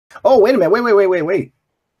Oh, wait a minute. Wait.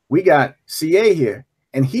 We got CA here,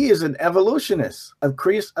 and he is an evolutionist,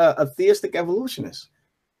 a theistic evolutionist.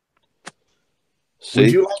 Would See?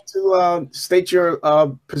 you like to state your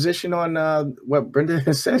position on what Brenda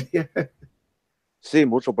has said here? Sí,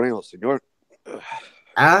 mucho bueno, señor.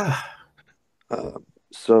 Ah, Uh,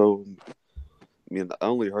 so, I mean, I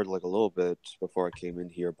only heard like a little bit before I came in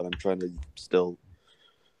here, but I'm trying to still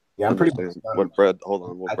yeah, I'm pretty much understand done. what Hold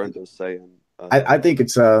on, what I think Brenda's saying. I think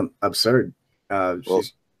it's absurd. Well,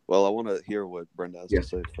 She's well, I want to hear what Brenda has yeah, to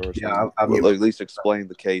say first, yeah. and I'll well, mute. at least explain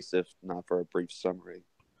the case, if not for a brief summary.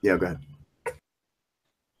 Yeah, go ahead.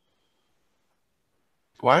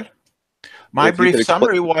 What? Well, My if you could brief explain.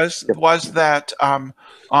 summary was that on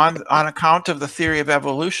account of the theory of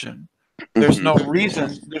evolution, there's no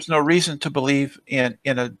reason to believe in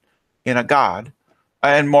a God,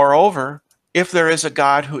 and moreover, if there is a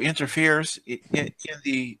God who interferes in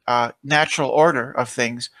the natural order of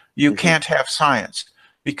things, you can't have science,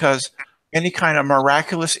 because any kind of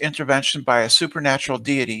miraculous intervention by a supernatural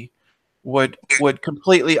deity would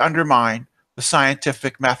completely undermine the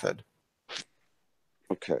scientific method.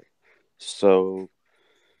 Okay, so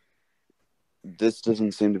this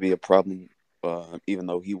doesn't seem to be a problem, even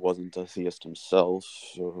though he wasn't a theist himself.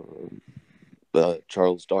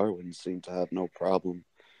 Charles Darwin seemed to have no problem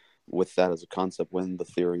with that as a concept when the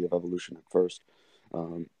theory of evolution had first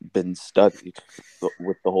been studied,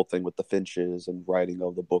 with the whole thing with the finches and writing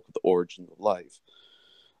of the book of the origin of life.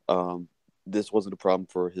 This wasn't a problem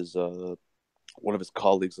for his one of his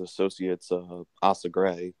colleagues, associates, Asa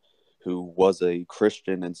Gray, who was a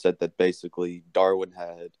Christian and said that basically Darwin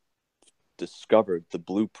had discovered the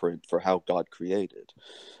blueprint for how God created,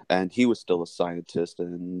 and he was still a scientist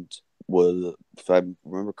and was, if I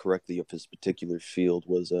remember correctly, of his particular field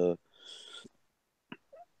was uh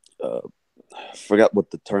I forgot what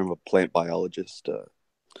the term of plant biologist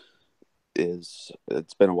is.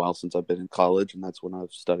 It's been a while since I've been in college, and that's when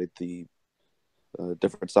I've studied the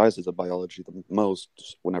different sizes of biology the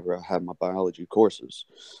most, whenever I had my biology courses.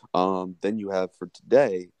 Then you have, for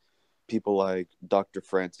today, people like Dr.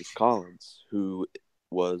 Francis Collins, who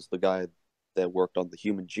was the guy that worked on the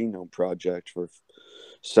Human Genome Project for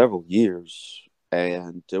several years.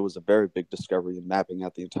 And it was a very big discovery in mapping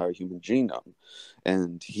out the entire human genome.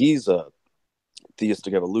 And he's a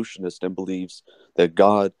theistic evolutionist and believes that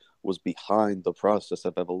God was behind the process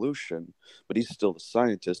of evolution, but he's still a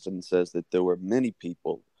scientist and says that there were many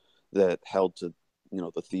people that held to,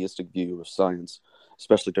 the theistic view of science,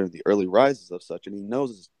 especially during the early rises of such. And he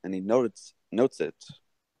notes it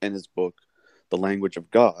in his book, The Language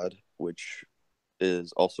of God, which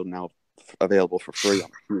is also now available for free on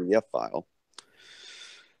a PDF file.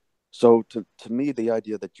 So to me, the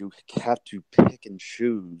idea that you have to pick and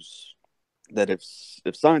choose, that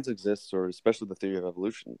if science exists, or especially the theory of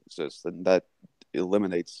evolution exists, then that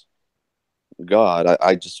eliminates God.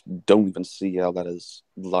 I just don't even see how that is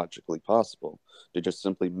logically possible, to just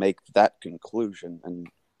simply make that conclusion and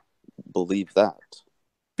believe that.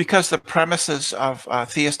 Because the premises of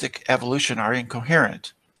theistic evolution are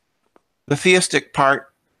incoherent. The theistic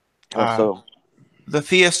part, How so? the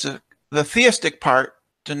theistic part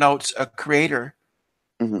denotes a creator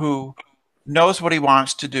who knows what he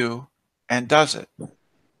wants to do and does it.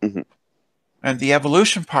 And the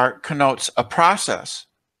evolution part connotes a process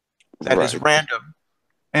that is random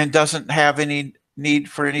and doesn't have any need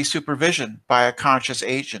for any supervision by a conscious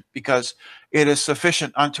agent, because it is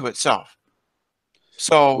sufficient unto itself.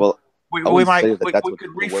 So Well, I we wouldn't might say that that's we what could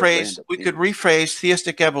the word rephrase random we could means. rephrase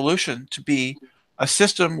theistic evolution to be a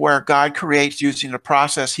system where God creates using a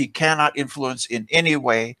process he cannot influence in any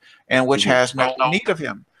way and which has no need of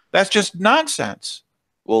him. That's just nonsense.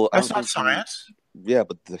 Well, I That's don't not think you. science. Yeah,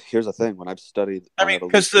 but here's the thing: when I've studied I on mean,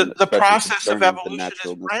 because evolution, the especially process of concerning the evolution is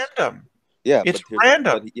naturalness. random. Yeah, It's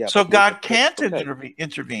random. So here's the God can't okay.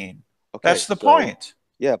 intervene. Okay, That's the so point.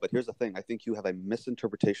 yeah, but here's the thing. I think you have a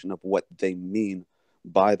misinterpretation of what they mean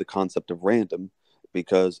by the concept of random,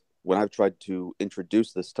 because when I've tried to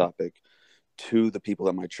introduce this topic to the people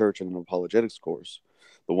at my church in an apologetics course,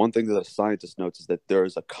 the one thing that a scientist notes is that there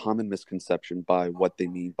is a common misconception by what they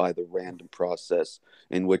mean by the random process,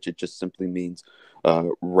 in which it just simply means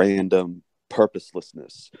random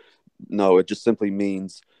purposelessness. No, it just simply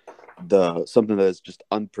means something that is just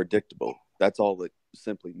unpredictable. That's all it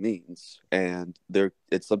simply means, and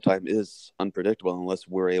it sometimes is unpredictable unless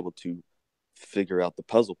we're able to figure out the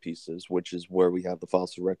puzzle pieces, which is where we have the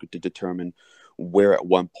fossil record to determine where at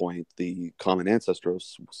one point the common ancestor of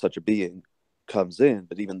such a being comes in.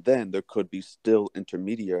 But even then, there could be still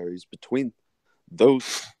intermediaries between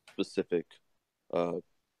those specific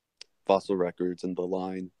fossil records and the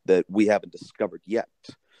line that we haven't discovered yet.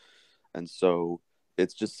 And so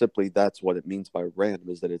it's just simply that's what it means by random,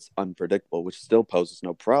 is that it's unpredictable, which still poses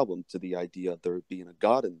no problem to the idea of there being a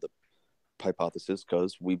God in the hypothesis,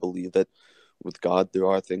 because we believe that with God there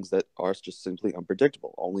are things that are just simply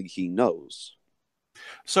unpredictable. Only he knows.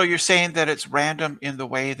 So you're saying that it's random in the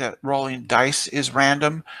way that rolling dice is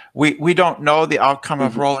random. We don't know the outcome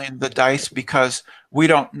of rolling the dice because we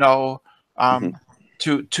don't know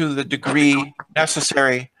to the degree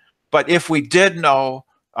necessary. But if we did know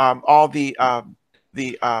all the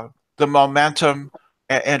momentum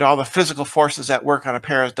and all the physical forces at work on a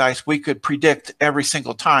pair of dice, we could predict every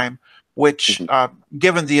single time which,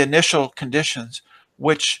 given the initial conditions,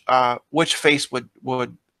 which face would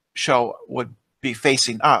be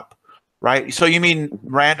facing up, right? So you mean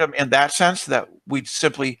random in that sense, that we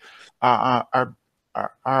simply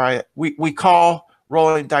we call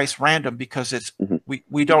rolling dice random because it's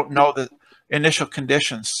we don't know the initial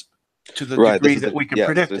conditions to the degree that we can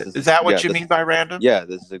predict it. Is that what you mean by random? Yeah,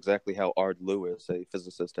 this is exactly how Ard Lewis, a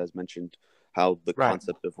physicist, has mentioned how the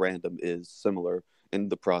concept of random is similar in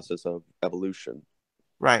the process of evolution.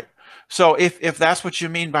 Right. So if that's what you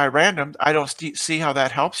mean by random, I don't see how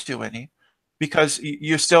that helps you any, because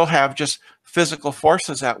you still have just physical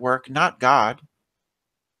forces at work, not God.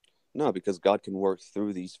 No, because God can work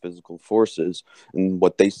through these physical forces, and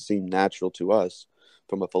what they seem natural to us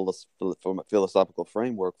from a philosophical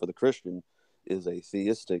framework for the Christian is a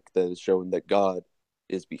theistic that is showing that God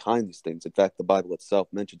is behind these things. In fact, the Bible itself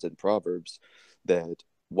mentions in Proverbs that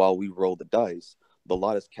while we roll the dice, the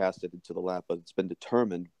lot is casted into the lap, but it's been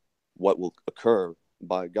determined what will occur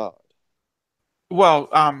by God. Well,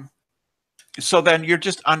 so then you're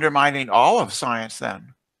just undermining all of science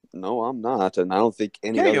then. No, I'm not, and I don't think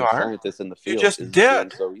any other scientist in the field is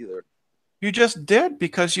doing so either. You just did,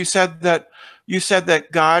 because you said that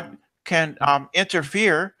God can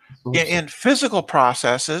interfere in physical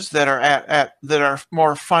processes that are that are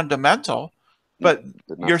more fundamental. But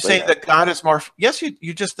you're saying that God is more. Yes,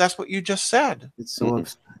 you just, that's what you just said. It's so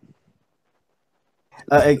not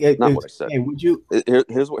what I said. Hey, would you?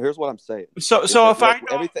 Here's what I'm saying. So if I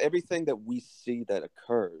know everything that we see that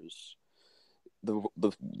occurs,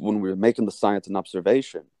 when we're making the science and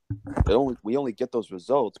observation, we only get those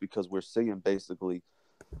results because we're seeing basically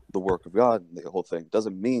the work of God and the whole thing.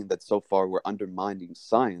 Doesn't mean that so far we're undermining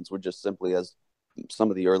science. We're just simply, as some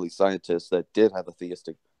of the early scientists that did have a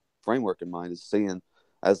theistic framework in mind, is seeing,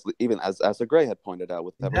 as Asa Gray had pointed out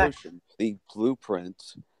with evolution, the blueprint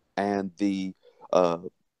and the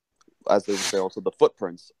as they would say also the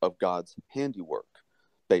footprints of God's handiwork.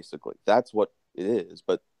 Basically, that's what it is.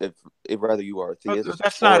 But if rather you are a theist,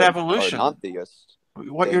 that's not evolution. Or a non-theist,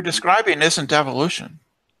 what you're describing isn't evolution.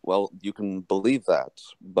 Well, you can believe that,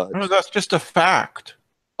 but no, that's just a fact.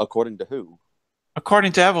 According to who?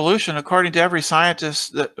 According to evolution, according to every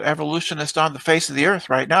scientist, evolutionist on the face of the earth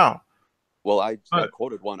right now. Well, I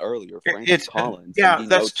quoted one earlier, Francis Collins. Yeah,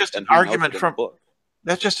 that's just an argument from.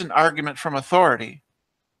 That's just an argument from authority.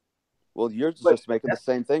 Well, you're just making the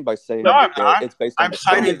same thing by saying it's based on I'm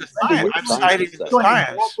citing the science. I'm citing the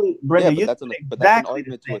science. Brenda, yeah, but that's an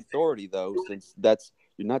argument to authority, though, since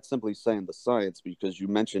you're not simply saying the science, because you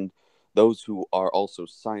mentioned those who are also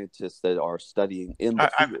scientists that are studying in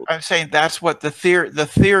the field. I'm saying that's what the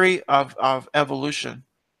theory of evolution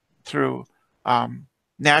through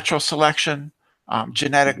natural selection,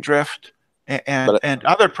 genetic drift, and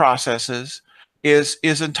other processes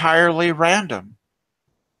is entirely random.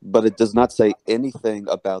 But it does not say anything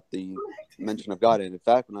about the mention of God. And in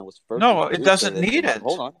fact, when I was first it doesn't need it.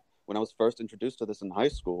 Hold on. When I was first introduced to this in high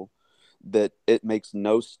school, that it makes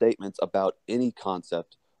no statements about any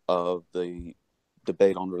concept of the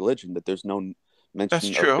debate on religion, that there's no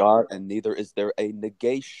mention of God, and neither is there a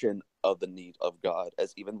negation of the need of God,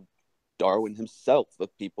 as even Darwin himself,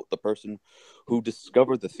 the person who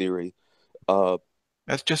discovered the theory.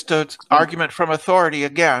 That's just an argument from authority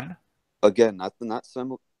again. Again, not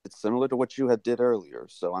similar. It's similar to what you had did earlier,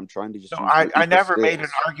 so I'm trying to just. No, I never made an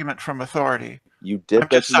argument from authority. You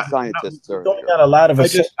did mention scientists earlier. Got a lot of I'm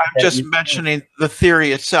just mentioning the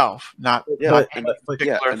theory itself, not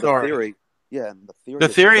particular authority. The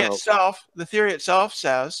theory itself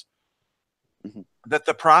says that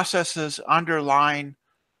the processes underlying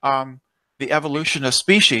the evolution of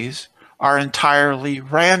species are entirely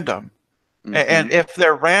random. And if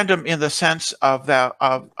they're random in the sense of that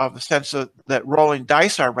that rolling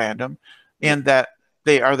dice are random, in that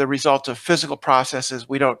they are the result of physical processes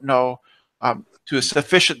we don't know to a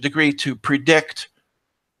sufficient degree to predict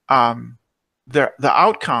the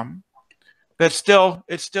outcome, it still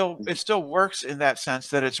works in that sense,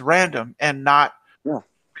 that it's random and not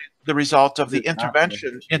the result of the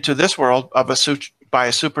intervention into this world of a by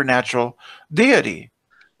a supernatural deity.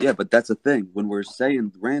 Yeah, but that's the thing. When we're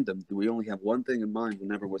saying random, we only have one thing in mind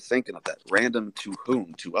whenever we're thinking of that. Random to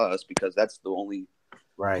whom? To us, because that's the only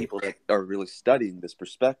people that are really studying this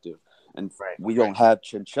perspective. And we don't have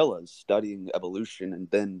chinchillas studying evolution, and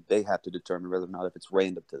then they have to determine whether or not if it's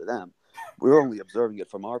random to them. We're only observing it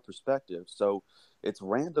from our perspective. So it's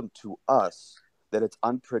random to us that it's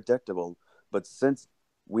unpredictable. But since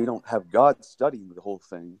we don't have God studying the whole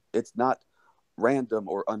thing, it's not random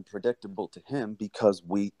or unpredictable to him, because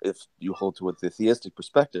if you hold to the theistic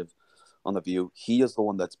perspective on the view, he is the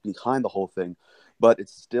one that's behind the whole thing, but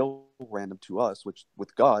it's still random to us, which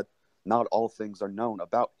with God, not all things are known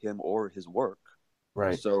about him or his work.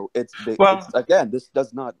 So it's again, this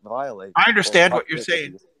does not violate. I understand what you're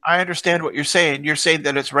saying. I understand what you're saying. You're saying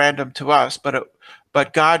that it's random to us,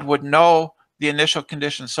 but God would know the initial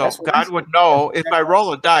conditions. So God would know if I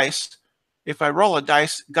roll a dice. If I roll a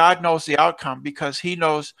dice, God knows the outcome because he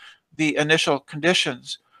knows the initial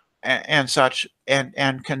conditions and such,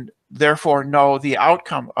 and can therefore know the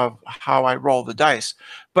outcome of how I roll the dice.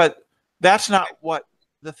 But that's not what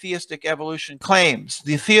the theistic evolution claims.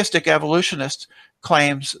 The theistic evolutionist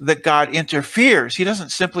claims that God interferes. He doesn't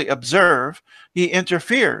simply observe, he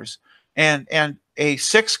interferes. And a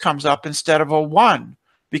 6 comes up instead of a 1.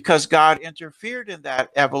 Because God interfered in that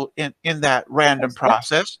in that random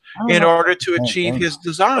process in order to achieve his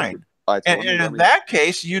design. And in that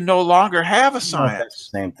case, you no longer have a science.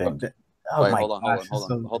 Same thing. Wait, hold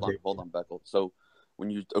on, VekL. So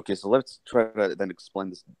so let's try to then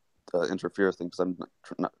explain this interfere thing, because I'm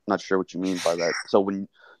not sure what you mean by that. So when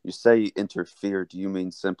you say interfere, do you mean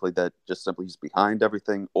simply that he's behind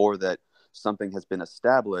everything, or that something has been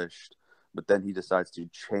established, but then he decides to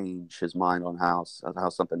change his mind on how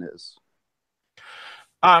something is?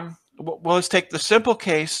 Well, let's take the simple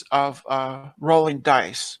case of rolling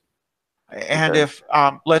dice. And if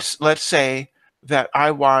let's say that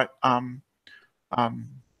I want 2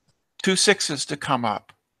 6s to come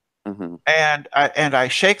up, and I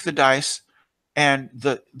shake the dice, and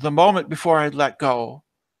the moment before I let go,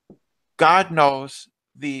 God knows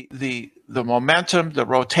the momentum, the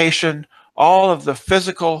rotation, all of the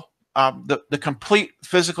physical, the complete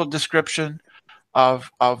physical description of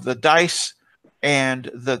the dice and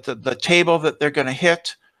the table that they're going to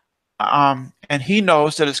hit, and he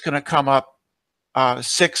knows that it's going to come up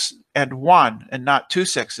 6 and 1 and not 2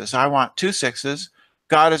 6s. I want 2 6s.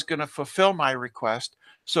 God is going to fulfill my request.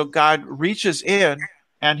 So God reaches in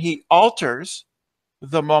and he alters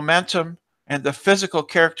the momentum and the physical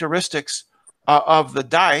characteristics of the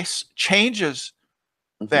dice, changes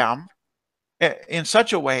them in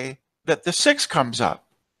such a way that the 6 comes up.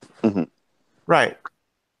 Right.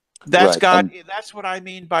 That's God. That's what I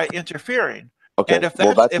mean by interfering. Okay. And that's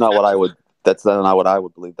not what I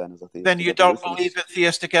would believe then as a theist. Then you don't believe in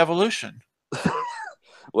theistic evolution.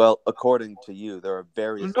 Well, according to you, there are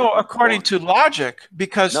various. No, according to logic,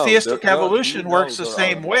 because theistic evolution works the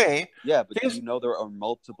same way. Yeah, but there are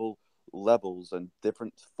multiple levels and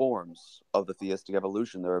different forms of the theistic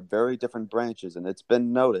evolution. There are very different branches, and it's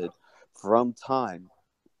been noted from time,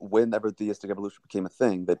 whenever theistic evolution became a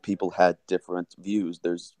thing, that people had different views.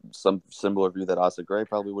 There's some similar view that Asa Gray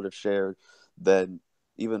probably would have shared. Then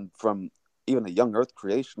even from a young Earth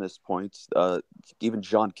creationist point, even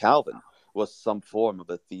John Calvin was some form of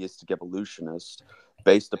a theistic evolutionist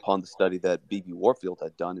based upon the study that B.B. Warfield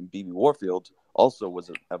had done. And B.B. Warfield also was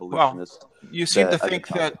an evolutionist. Well, you seem to think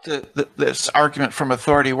that this argument from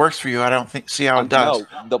authority works for you. I don't see how it does.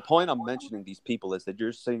 No, the point I'm mentioning these people is that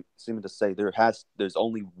you're seeming to say there's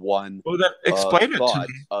only one explain it to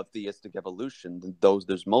me. Of theistic evolution.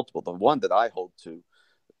 There's multiple. The one that I hold to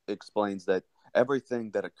explains that everything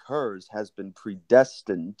that occurs has been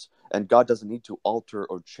predestined, and God doesn't need to alter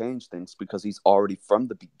or change things because he's already from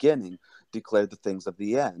the beginning declared the things of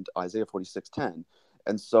the end, Isaiah 46:10.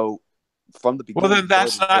 And so from the beginning, well, then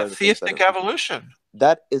that's not theistic evolution.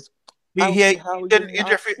 That is, he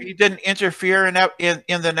didn't interfere in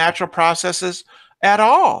the natural processes at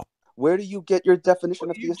all. Where do you get your definition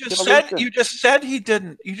of theistic evolution? You just said he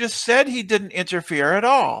didn't. You just said he didn't interfere at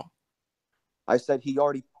all. I said he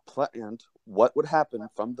already planned what would happen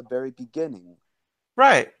from the very beginning.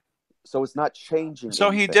 Right. So it's not changing. So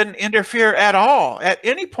he didn't interfere at all at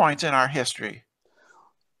any point in our history.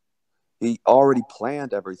 He already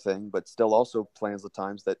planned everything, but still also plans the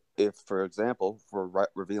times that if, for example, for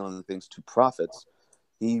revealing the things to prophets,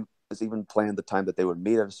 he has even planned the time that they would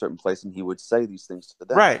meet at a certain place and he would say these things to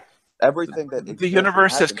them. Right. Everything that the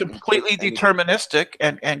universe is completely deterministic,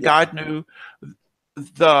 and God knew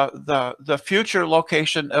the future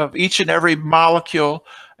location of each and every molecule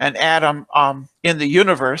and atom in the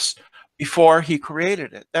universe before he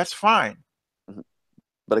created it. That's fine. Mhm.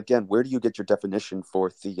 But again, where do you get your definition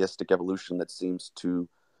for theistic evolution that seems to,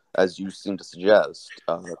 as you seem to suggest,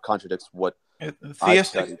 contradicts what I've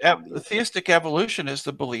studied from the... Theistic evolution is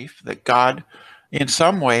the belief that God, in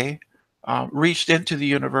some way, reached into the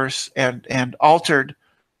universe and altered,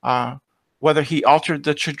 whether he altered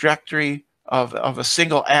the trajectory of a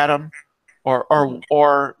single atom,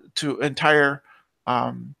 or to entire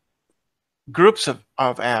groups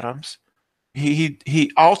of atoms.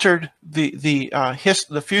 He altered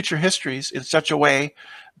the future histories in such a way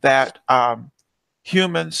that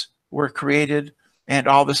humans were created and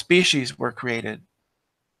all the species were created.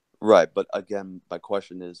 Right, but again, my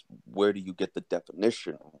question is, where do you get the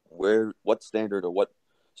definition? What standard or what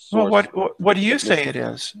Well, source? what do you say it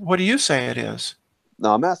is? What do you say it is?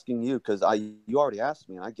 No, I'm asking you because you already asked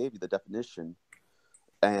me and I gave you the definition,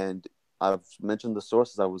 and I've mentioned the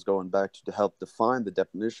sources I was going back to help define the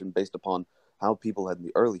definition based upon how people in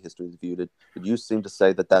the early histories viewed it. But you seem to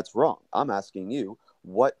say that that's wrong. I'm asking you,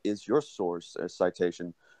 what is your source or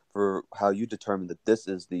citation for how you determine that this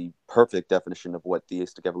is the perfect definition of what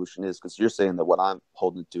theistic evolution is? Because you're saying that what I'm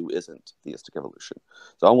holding to isn't theistic evolution.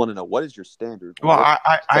 So I want to know, what is your standard? Well,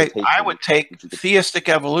 I citation would take that you could... theistic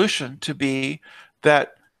evolution to be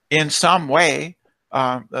that in some way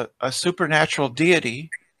a supernatural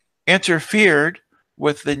deity interfered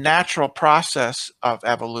with the natural process of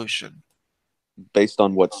evolution. Based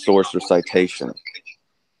on what source or citation?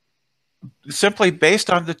 Simply based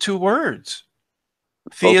on the two words.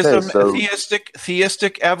 Okay, Theism, so...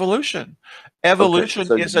 theistic evolution. Okay, so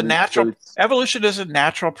Evolution is a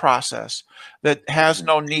natural process that has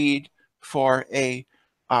no need for a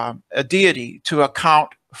deity to account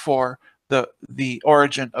for the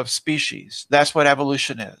origin of species. That's what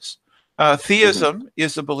evolution is. Theism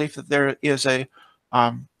is the belief that there is a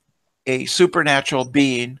supernatural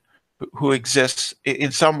being who exists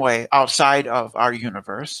in some way outside of our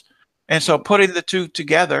universe. And so putting the two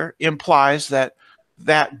together implies that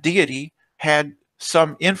that deity had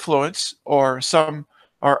some influence or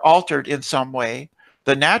altered in some way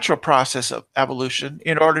the natural process of evolution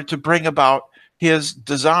in order to bring about his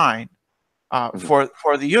design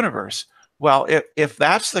for the universe. Well, if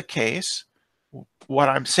that's the case, what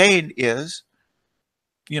I'm saying is,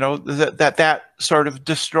 that sort of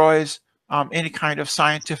destroys any kind of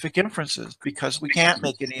scientific inferences, because we can't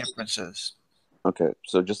make any inferences. Okay,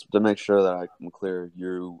 so just to make sure that I'm clear,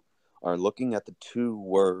 you are looking at the two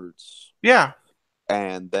words, Yeah,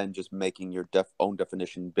 and then just making your own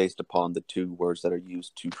definition based upon the two words that are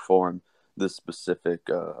used to form this specific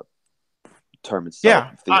term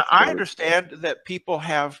itself. yeah. I understand that people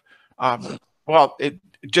have,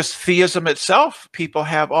 just theism itself. People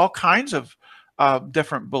have all kinds of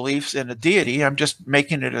different beliefs in a deity. I'm just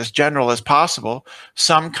making it as general as possible.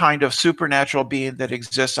 Some kind of supernatural being that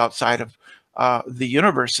exists outside of the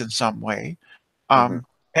universe in some way.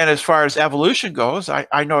 And as far as evolution goes,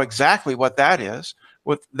 I know exactly what that is.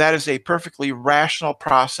 That is a perfectly rational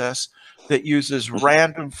process that uses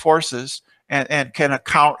random forces and can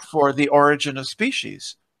account for the origin of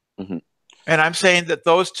species. Mm-hmm. And I'm saying that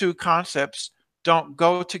those two concepts don't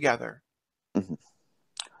go together. Mm-hmm.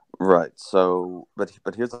 Right. So, but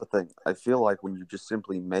here's the thing. I feel like when you just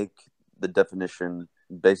simply make the definition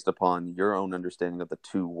based upon your own understanding of the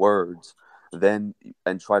two words, then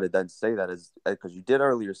and try to then say that as, because you did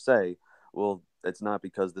earlier say, well, it's not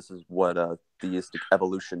because this is what theistic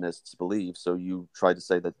evolutionists believe. So you try to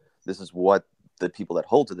say that this is what the people that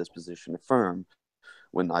hold to this position affirm,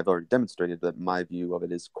 when I've already demonstrated that my view of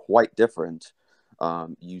it is quite different.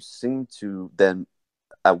 You seem to then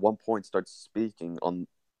at one point start speaking on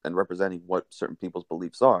and representing what certain people's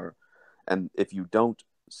beliefs are. And if you don't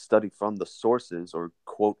study from the sources or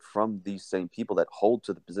quote from these same people that hold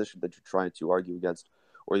to the position that you're trying to argue against,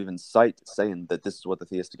 or even cite saying that this is what the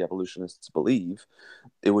theistic evolutionists believe,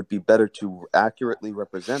 it would be better to accurately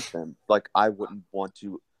represent them. Like, I wouldn't want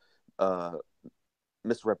to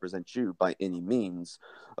misrepresent you by any means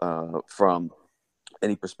from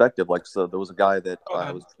any perspective. Like, so there was a guy that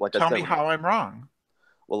was like, tell me how I'm wrong.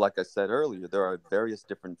 Well, like I said earlier, there are various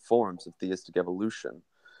different forms of theistic evolution,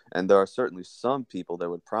 and there are certainly some people that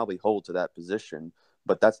would probably hold to that position,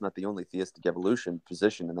 but that's not the only theistic evolution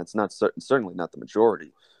position, and that's not certainly not the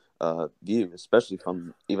majority view, especially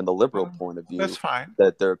from even the liberal point of view. That's fine.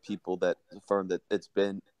 That there are people that affirm that it's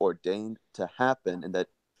been ordained to happen, and that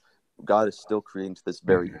God is still creating to this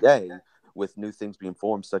very day, with new things being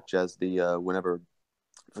formed, such as the whenever,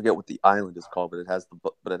 I forget what the island is called,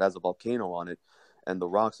 but it has a volcano on it, and the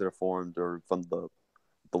rocks that are formed are from the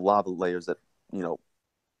lava layers that,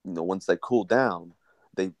 once they cool down,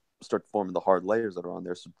 they start forming the hard layers that are on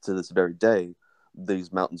there. So to this very day,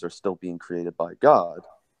 these mountains are still being created by God.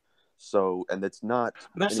 So, and it's not.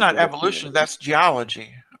 That's not evolution. That's geology.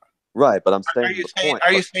 Right, but I'm saying the point.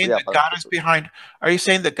 Are you saying that God is behind? Are you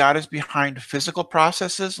saying that God is behind physical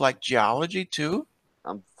processes like geology too?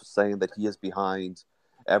 I'm saying that He is behind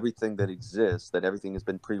everything that exists, that everything has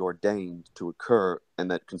been preordained to occur, and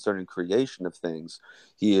that concerning creation of things,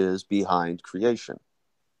 He is behind creation.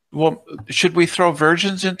 Well, should we throw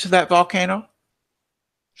virgins into that volcano?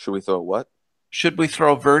 Should we throw what? Should we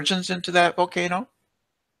throw virgins into that volcano?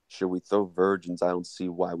 Should we throw virgins? I don't see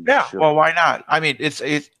why we should. Well, why not? I mean,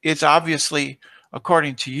 it's obviously,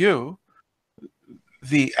 according to you,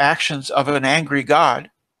 the actions of an angry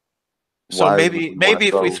God. So Why maybe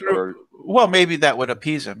if we threw, well, maybe that would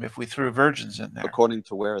appease him if we threw virgins in there. According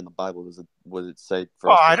to where in the Bible would it say?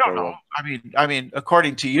 Well, I don't know. I mean,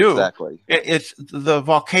 according to you, exactly, it's the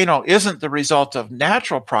volcano isn't the result of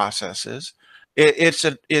natural processes.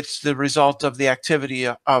 It's the result of the activity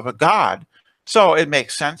of a God. So it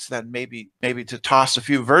makes sense then maybe to toss a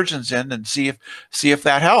few virgins in and see if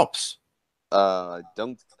that helps. I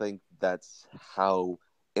don't think that's how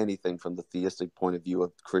anything from the theistic point of view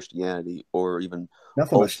of Christianity or even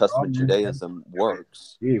Old Testament Judaism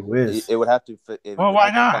works. It would have to fit. Well,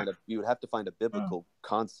 why not? You would have to find a biblical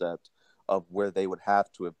concept of where they would have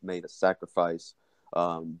to have made a sacrifice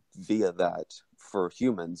via that for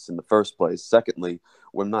humans in the first place. Secondly,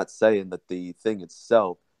 we're not saying that the thing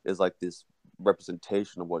itself is like this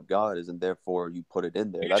representation of what God is, and therefore you put it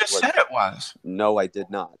in there. You just said it was. No, I did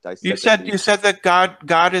not. You said that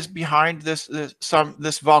God is behind this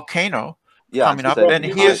volcano coming up, and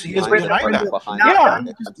he is behind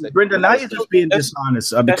that. Brenda, now you're just being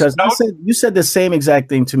dishonest because you said the same exact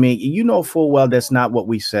thing to me. You know full well that's not what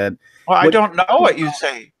we said. Well, I don't know what you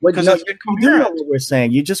say because it's incoherent. You know what we're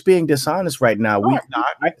saying. You're just being dishonest right now. No, I'm not.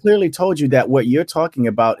 I clearly told you that what you're talking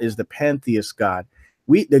about is the pantheist God.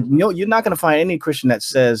 You're not going to find any Christian that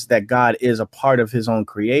says that God is a part of his own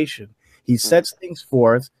creation. He sets things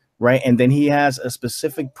forth, right? And then he has a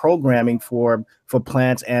specific programming for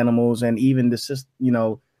plants, animals, and even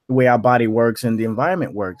the way our body works and the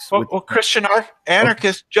environment works. Well, Christian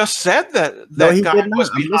anarchist just said that God was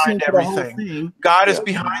behind everything. God is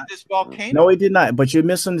behind this volcano. No, he did not. But you're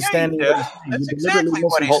misunderstanding. Yeah, that's exactly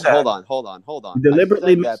what he said. Hold on. You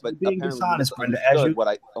deliberately being dishonest, Brenda.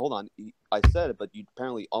 Hold on. I said it, but you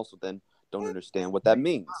apparently also then don't understand what that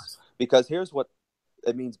means. Because here's what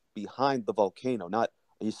it means: behind the volcano, not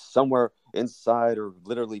he's somewhere inside or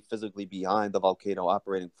literally physically behind the volcano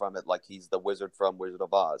operating from it like he's the wizard from Wizard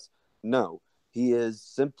of Oz. No, he is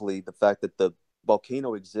simply the fact that the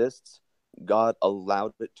volcano exists. God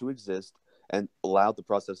allowed it to exist and allowed the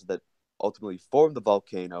processes that ultimately formed the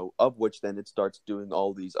volcano, of which then it starts doing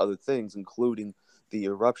all these other things, including the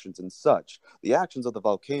eruptions and such. The actions of the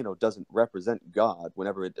volcano doesn't represent God.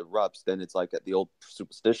 Whenever it erupts, then it's like the old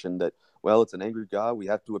superstition that, well, it's an angry God, we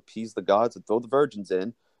have to appease the gods and throw the virgins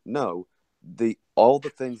in. No, all the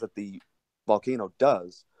things that the volcano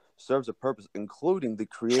does serves a purpose, including the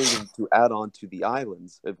creating to add on to the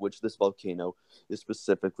islands of which this volcano is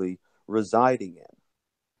specifically residing in.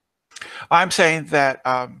 I'm saying that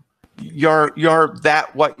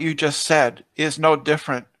what you just said is no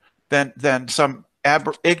different than some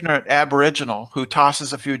ignorant aboriginal who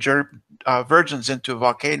tosses a few virgins into a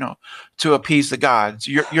volcano to appease the gods.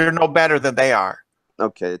 You're no better than they are.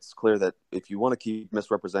 Okay, it's clear that if you want to keep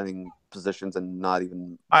misrepresenting positions and not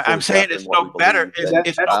even... I'm saying it's no better.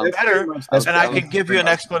 It's no better, and I can give you an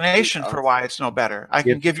explanation for why it's no better. I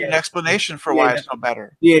can give you an explanation for why it's no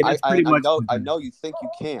better. Yeah, I know you think you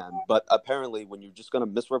can, but apparently when you're just going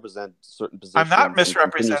to misrepresent certain positions... I'm not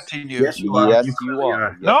misrepresenting you. Yes, you are. Yes, you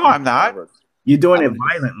are. No, I'm not. You're doing it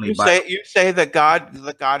violently. You say that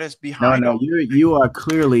God is behind. No, you are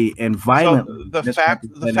clearly and violently. So the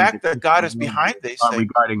fact that God is behind these things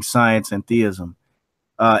regarding science and theism,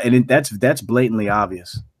 and that's blatantly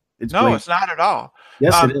obvious. It's not at all.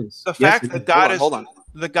 Yes, it is. The fact that God is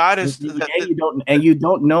the God is and you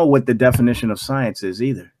don't know what the definition of science is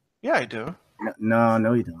either. Yeah, I do.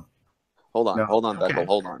 No, you don't. Hold on, Okay.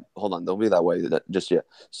 Beckel, hold on. Don't be that way just yet.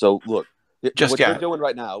 So look. What you're doing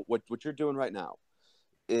right now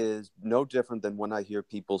is no different than when I hear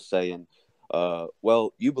people saying,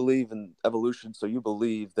 well, you believe in evolution, so you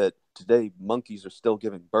believe that today monkeys are still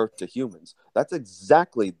giving birth to humans. That's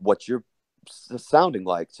exactly what you're sounding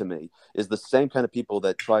like to me, is the same kind of people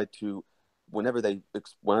that try to, whenever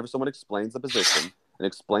someone explains the position and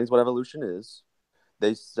explains what evolution is,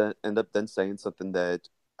 they end up then saying something that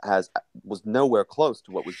was nowhere close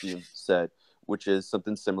to what was being said, which is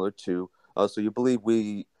something similar to, so you believe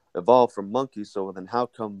we evolved from monkeys. So then how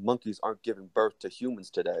come monkeys aren't giving birth to humans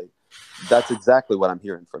today? That's exactly what I'm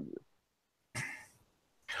hearing from you.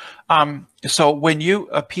 So when you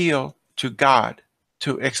appeal to God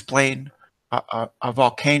to explain a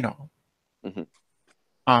volcano,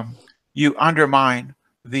 you undermine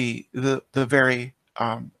the very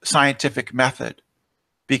scientific method,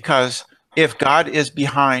 because if God is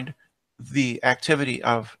behind the activity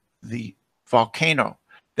of the volcano,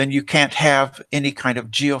 then you can't have any kind of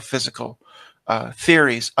geophysical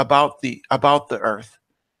theories about the Earth,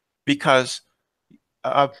 because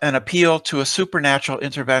an appeal to a supernatural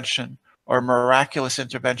intervention or miraculous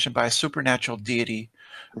intervention by a supernatural deity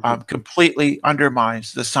completely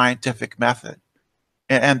undermines the scientific method.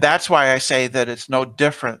 And that's why I say that it's no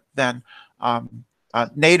different than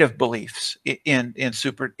native beliefs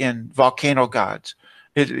in volcano gods.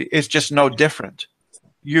 It's just no different.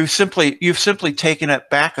 You've simply taken it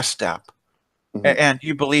back a step, and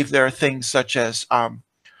you believe there are things such as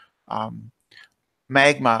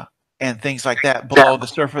magma and things like that below the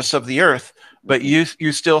surface of the Earth, but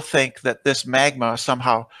you still think that this magma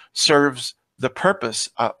somehow serves the purpose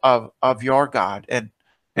of your God, and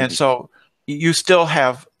so you still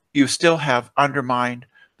have undermined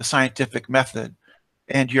the scientific method,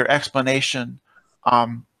 and your explanation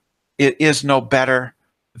it is no better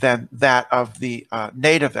than that of the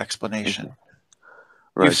native explanation.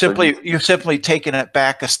 Right. You've simply taken it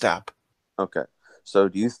back a step. Okay. So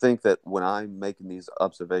do you think that when I'm making these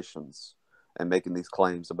observations and making these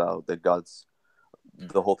claims about that God's,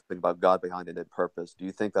 the whole thing about God behind it and purpose, do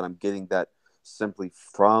you think that I'm getting that simply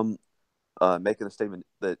from making a statement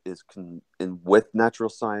that is with natural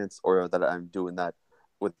science, or that I'm doing that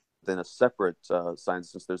within a separate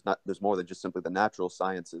science, since there's more than just simply the natural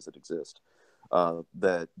sciences that exist,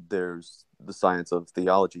 that there's the science of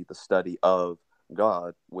theology, the study of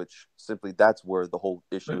God, which simply that's where the whole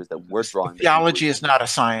issue is, that we're drawing. Theology is not a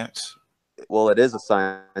science. Well, it is a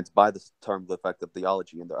science by the term, the effect of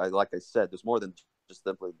theology. And like I said, there's more than just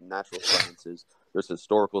simply natural sciences. There's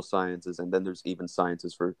historical sciences, and then there's even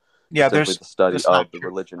sciences for simply the study of the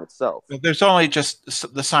religion itself. There's only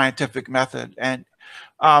just the scientific method, and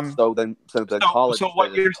so the college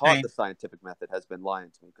what you're taught saying, the scientific method has been lying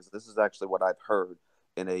to me, because this is actually what I've heard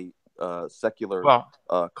in a secular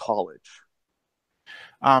college.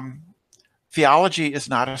 Theology is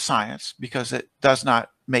not a science because it does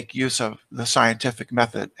not make use of the scientific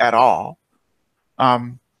method at all.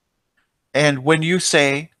 And when you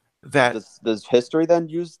say that, does history then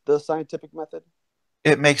use the scientific method?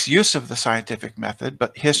 It makes use of the scientific method,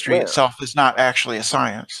 but history itself is not actually a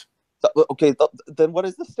science. Okay, then what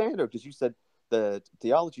is the standard? Because you said that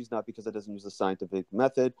theology is not because it doesn't use the scientific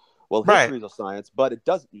method. Well, history is a science, but it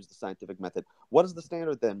doesn't use the scientific method. What is the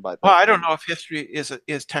standard then? Well, I don't know if history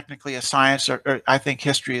is technically a science, or I think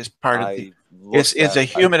history is part of the is a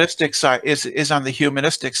humanistic side, is on the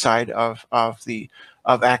humanistic side of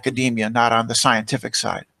academia, not on the scientific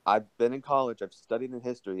side. I've been in college. I've studied in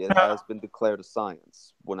history. It has been declared a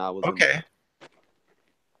science when I was in there.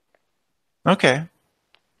 Okay.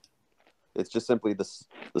 It's just simply the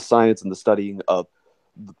science and the studying of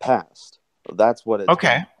the past. That's what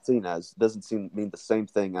it's seen as. It doesn't mean the same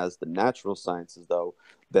thing as the natural sciences, though.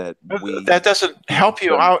 That doesn't help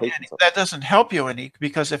you out. That doesn't help you any,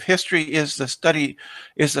 because if history is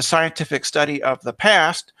the scientific study of the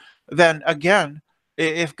past, then again,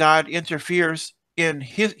 if God interferes in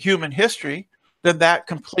human history, then that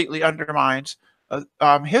completely undermines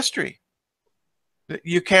history.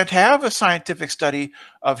 You can't have a scientific study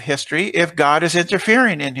of history if God is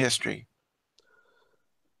interfering in history.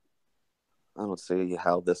 I don't see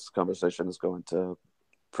how this conversation is going to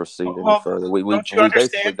proceed any further. We've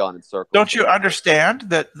basically gone in circles. Don't you understand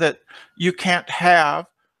that you can't have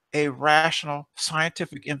a rational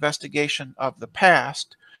scientific investigation of the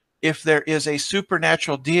past if there is a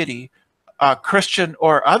supernatural deity, Christian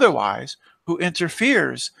or otherwise, who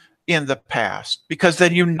interferes in the past? Because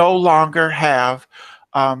then you no longer have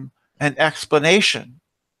an explanation.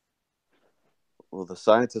 Well, the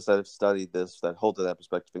scientists that have studied this, that hold to that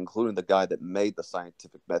perspective, including the guy that made the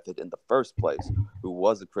scientific method in the first place, who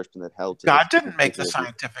was a Christian that held to God didn't make the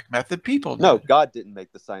scientific method. People did. No, God didn't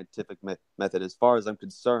make the scientific method. As far as I'm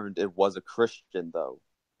concerned, it was a Christian, though,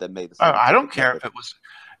 that made the scientific I don't care method. if it was,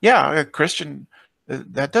 a Christian.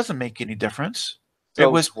 That doesn't make any difference. So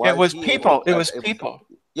it was people. It was people.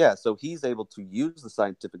 Yeah, so he's able to use the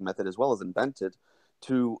scientific method as well as invent it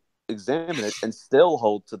to examine it and still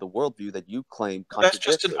hold to the worldview that you claim contradicts.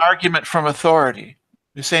 That's just an argument from authority.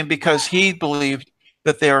 You're saying because he believed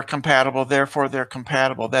that they are compatible, therefore they're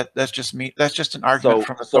compatible. That's just me. That's just an argument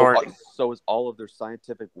from authority. So is all of their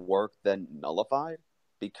scientific work then nullified?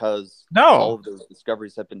 because all No. of those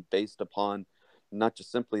discoveries have been based upon not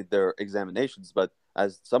just simply their examinations, but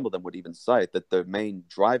as some of them would even cite, that the main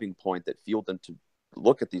driving point that fueled them to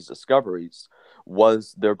look at these discoveries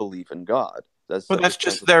was their belief in God. Well, So that's as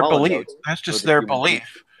just Francis their Collins belief. notes, That's for just the their human being.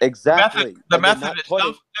 belief. Exactly. The And they're method not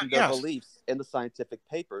itself, putting their yes, beliefs in the scientific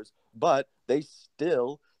papers, but they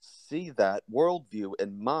still see that worldview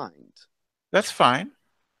in mind. that's fine.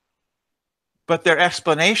 But their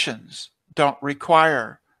explanations don't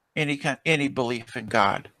require any belief in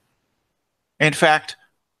God. In fact,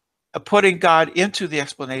 putting God into the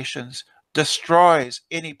explanations destroys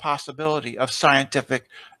any possibility of scientific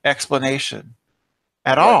explanation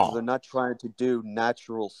at Right, because all. they're not trying to do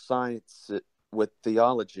natural science with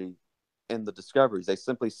theology in the discoveries. They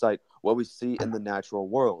simply cite what we see in the natural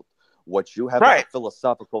world. What you have as a Right.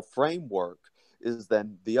 philosophical framework is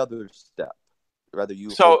then the other step. Whether you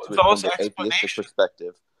hold So to it from those the atheistic explanations,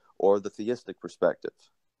 perspective or the theistic perspective.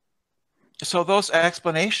 so those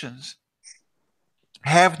explanations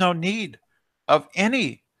have no need of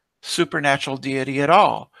any supernatural deity at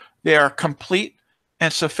all. They are complete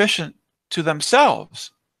and sufficient to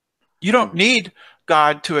themselves. You don't need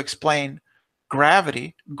God to explain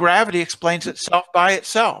gravity. Gravity explains itself by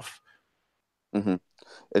itself. Mm-hmm.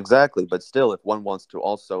 Exactly. But still, if one wants to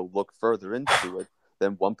also look further into it,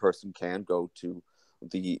 then one person can go to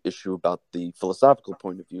the issue about the philosophical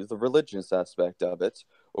point of view, the religious aspect of it,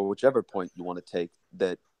 or whichever point you want to take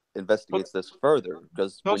that investigates this further.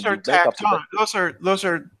 Because Those when are you make tacked on. observations, Those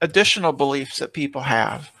are additional beliefs that people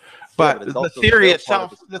have. yeah, But but it's also still part of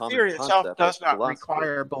this the common theory itself concept of does not philosophy.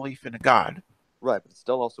 require belief in a God. Right, but it's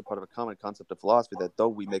still also part of a common concept of philosophy that though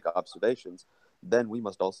we make observations, then we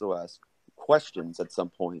must also ask questions at some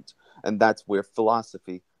point. And that's where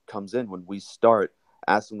philosophy comes in when we start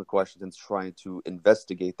asking the questions and trying to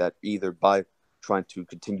investigate that either by trying to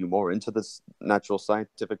continue more into this natural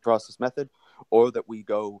scientific process method or that we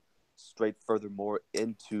go straight furthermore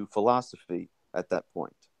into philosophy at that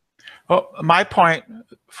point. Well, my point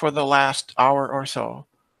for the last hour or so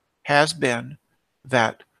has been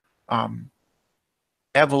that um,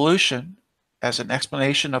 evolution, as an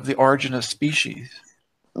explanation of the origin of species,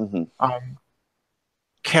 Mm-hmm. um,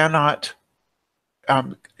 cannot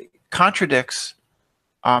contradicts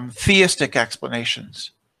theistic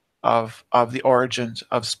explanations of the origins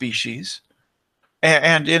of species.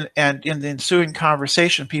 And in the ensuing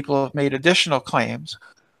conversation, people have made additional claims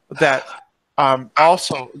that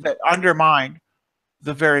also that undermine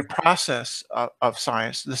the very process of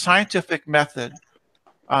science. The scientific method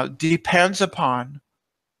depends upon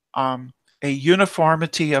a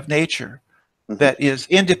uniformity of nature Mm-hmm. that is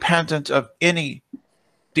independent of any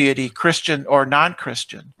deity, Christian or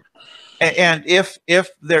non-Christian. And if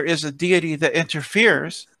there is a deity that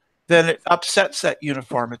interferes, then it upsets that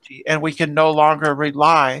uniformity, and we can no longer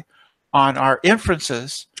rely on our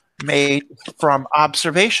inferences made from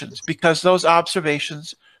observations because those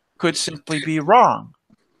observations could simply be wrong.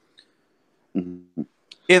 Mm-hmm.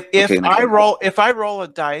 If Okay, if I roll a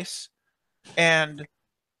dice and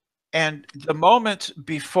the moment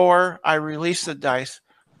before I release the dice,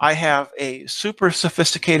 I have a super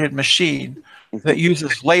sophisticated machine that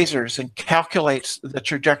uses lasers and calculates the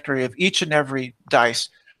trajectory of each and every dice.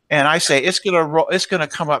 And I say it's going to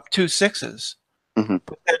come up 2 6s. Mm-hmm.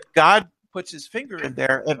 And God puts his finger in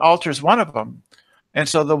there and alters one of them. And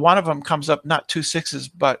so the one of them comes up not 2 6s,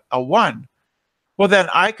 but a 1. Well, then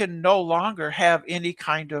I can no longer have any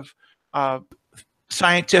kind of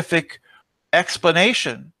scientific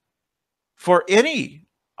explanation for any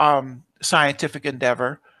scientific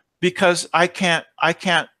endeavor because I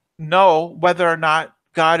can't know whether or not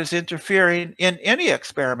God is interfering in any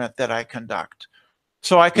experiment that I conduct.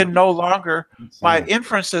 So I can no longer my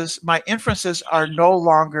inferences are no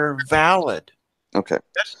longer valid. Okay.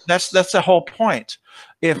 That's the whole point.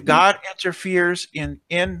 If Mm-hmm. God interferes in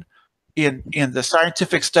the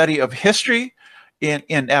scientific study of history,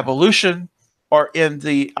 in evolution, or in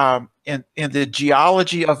the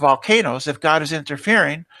geology of volcanoes, if God is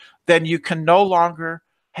interfering, then you can no longer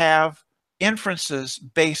have inferences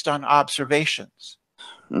based on observations.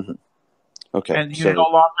 Mm-hmm. Okay. And you no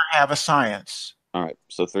longer have a science. All right.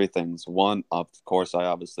 So 3 things. One, of course, I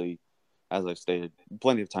obviously, as I've stated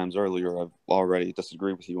plenty of times earlier, I've already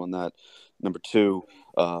disagreed with you on that. Number 2,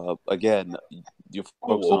 again, you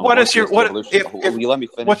focus on What is your what evolution. Will you let me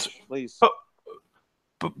finish, please?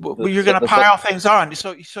 But you're going to pile things on,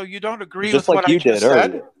 so you don't agree just with what like I you did just said?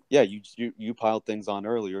 earlier. Yeah, you piled things on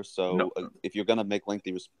earlier. So No. if you're going to make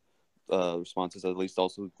lengthy responses, at least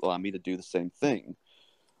also allow me to do the same thing.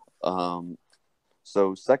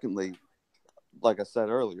 So secondly, like I said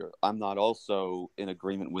earlier, I'm not also in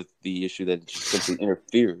agreement with the issue that it just simply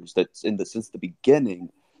interferes. That's since the beginning,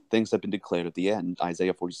 things have been declared at the end,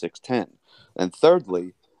 Isaiah 46:10. And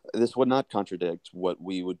thirdly, this would not contradict what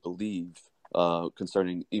we would believe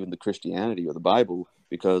concerning even the Christianity or the Bible,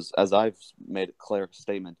 because as I've made a clear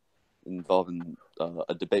statement involving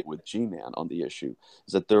a debate with G-Man on the issue,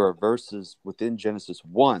 is that there are verses within Genesis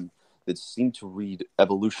 1 that seem to read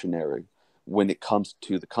evolutionary when it comes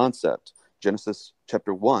to the concept. Genesis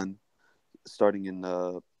chapter 1, starting in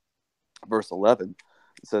verse 11,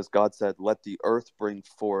 it says, God said, let the earth bring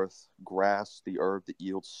forth grass, the herb that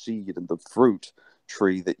yields seed, and the fruit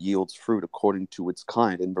tree that yields fruit according to its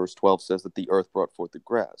kind. And verse 12 says that the earth brought forth the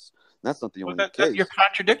grass. And that's not the only case. You're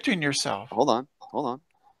contradicting yourself. Hold on.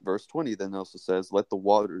 Verse 20 then also says, let the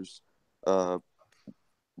waters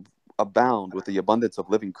abound with the abundance of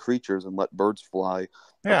living creatures, and let birds fly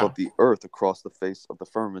above the earth across the face of the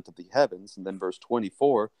firmament of the heavens. And then verse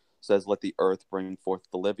 24 says, let the earth bring forth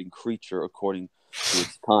the living creature according to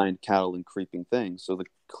its kind, cattle and creeping things. So the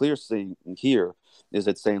clear thing here is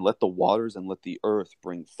it's saying, let the waters and let the earth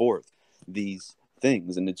bring forth these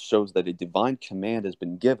things. And it shows that a divine command has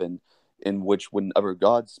been given, in which whenever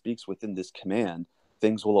God speaks within this command,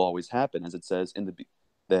 things will always happen, as it says in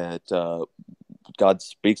that God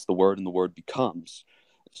speaks the word and the word becomes.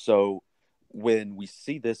 So when we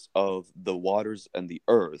see this of the waters and the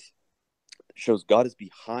earth, it shows God is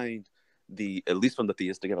behind at least from the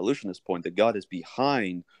theistic evolutionist point, that God is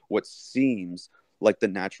behind what seems like the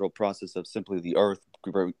natural process of simply the earth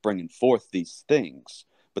bringing forth these things.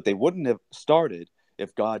 But they wouldn't have started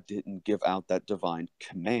if God didn't give out that divine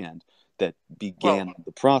command that began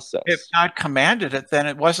the process. If God commanded it, then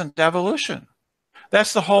it wasn't evolution.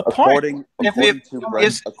 That's the whole point. According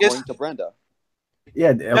to Brenda.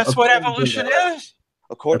 Yeah, that's what evolution is.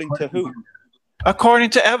 According to who?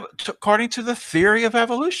 According to the theory of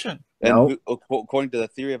evolution. And according to the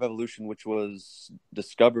theory of evolution, which was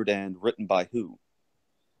discovered and written by who?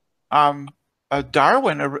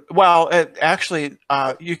 Darwin. Well, actually,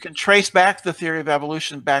 you can trace back the theory of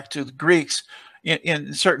evolution back to the Greeks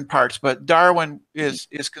in certain parts, but Darwin is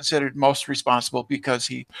considered most responsible because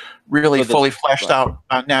he really fully fleshed out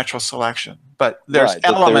natural selection. But there's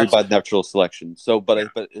elements. The theory by natural selection. So, but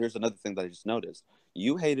here's another thing that I just noticed.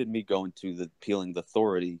 You hated me going to the appealing the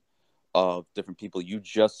authority of different people. You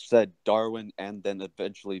just said Darwin, and then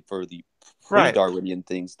eventually for the pre-Darwinian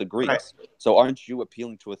things, the Greeks. Right. So aren't you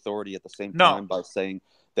appealing to authority at the same time by saying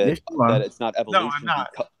that it's not evolution? No, I'm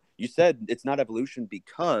not. You said it's not evolution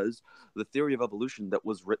because the theory of evolution that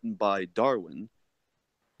was written by Darwin.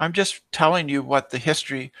 I'm just telling you what the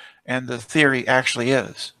history and the theory actually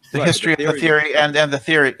is. The history of the theory and the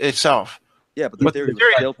theory itself. Yeah, but the theory was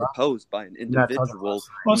still proposed by an individual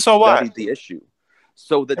who studied the issue.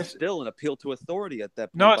 So that's still an appeal to authority at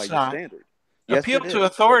that point. No, it's not. Standard. Yes, appeal to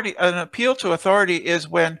authority. An appeal to authority is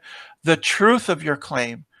when the truth of your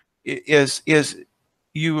claim is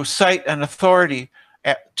you cite an authority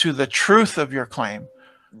to the truth of your claim.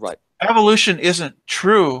 Right. Evolution isn't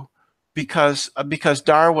true because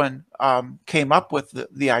Darwin came up with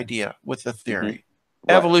the idea, with the theory.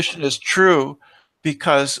 Right. Evolution is true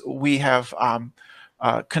because we have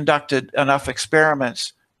conducted enough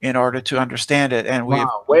experiments in order to understand it. And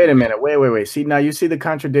wait a minute. Wait. See, now you see the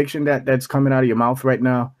contradiction that's coming out of your mouth right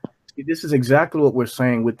now? See, this is exactly what we're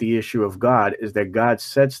saying with the issue of God, is that God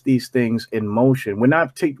sets these things in motion. We're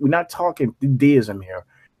not talking deism here.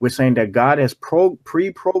 We're saying that God has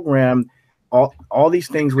pre-programmed all these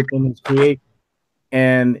things within his creation,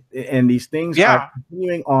 and these things are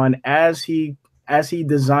continuing on as he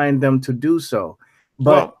designed them to do so.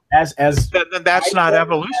 But that's not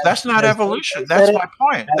evolution. That's not evolution. That's my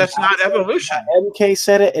point. That's not evolution. MK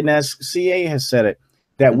said it, and as CA has said it,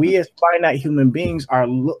 that we as finite human beings are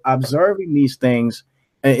observing these things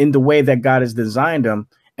in the way that God has designed them,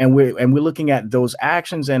 and we're looking at those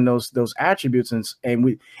actions and those attributes,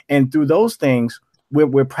 and through those things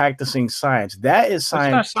we're practicing science. That is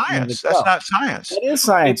science. That's not science. That's not science. It is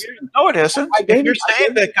science. No, it isn't. If you're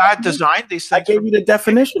saying that God designed these things, I gave you the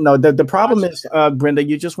definition. though. The problem is, Brenda,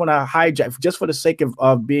 you just want to hijack just for the sake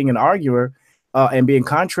of being an arguer and being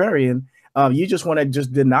contrarian. You just want to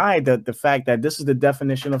just deny the fact that this is the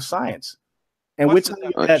definition of science. And which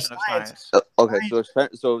that's science. Okay,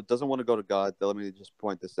 so it doesn't want to go to God. Let me just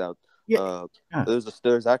point this out.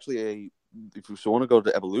 There's actually if you want to go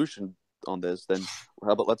to evolution on this, then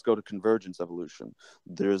how about let's go to convergence evolution.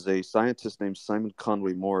 There's a scientist named Simon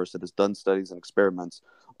Conway Morris that has done studies and experiments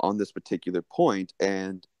on this particular point,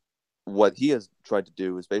 and what he has tried to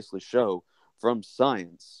do is basically show from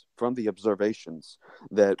science, from the observations,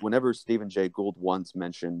 that whenever Stephen Jay Gould once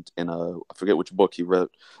mentioned in I forget which book he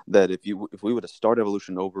wrote, that if we were to start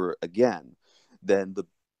evolution over again, then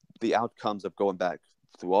the outcomes of going back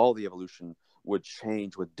through all the evolution would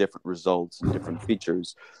change with different results and different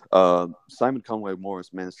features. Simon Conway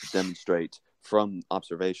Morris managed to demonstrate from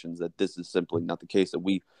observations that this is simply not the case, that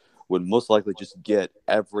we would most likely just get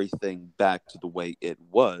everything back to the way it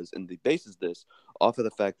was. And the basis this off of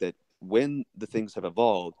the fact that when the things have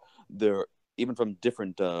evolved, they're even from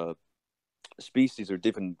different species or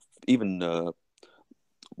different, even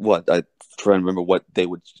what I try and remember what they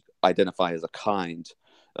would identify as a kind.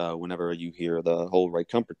 Whenever you hear the whole right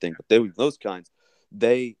comfort thing, but those kinds,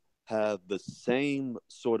 they have the same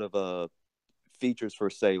sort of features for,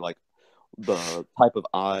 say, like the type of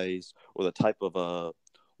eyes or the type of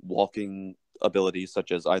walking abilities,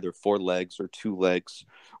 such as either 4 legs or 2 legs,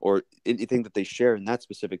 or anything that they share in that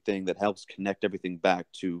specific thing that helps connect everything back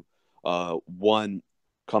to one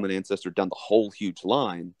common ancestor down the whole huge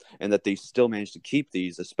line, and that they still manage to keep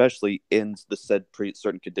these, especially in the said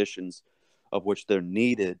certain conditions of which they're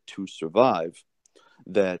needed to survive.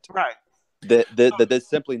 That Right. That's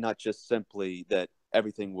simply not just simply that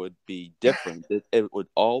everything would be different. It would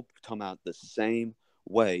all come out the same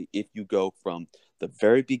way if you go from the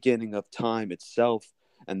very beginning of time itself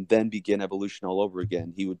and then begin evolution all over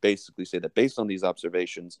again. He would basically say that based on these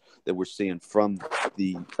observations that we're seeing from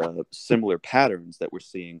the similar patterns that we're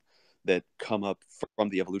seeing that come up from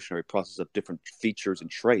the evolutionary process of different features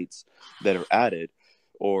and traits that are added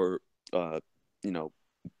or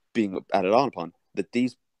being added on upon, that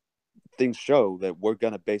these things show that we're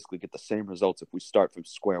going to basically get the same results if we start from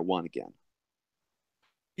square one again.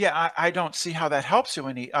 Yeah, I don't see how that helps you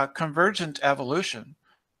any. Convergent evolution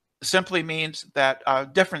simply means that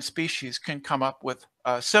different species can come up with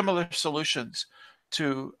similar solutions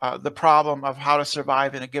to the problem of how to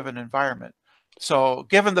survive in a given environment. So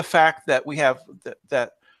given the fact that we have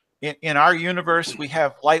that in our universe, we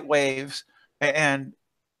have light waves, and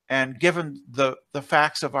given the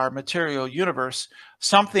facts of our material universe,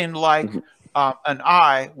 something like an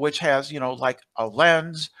eye, which has, like a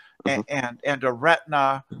lens and a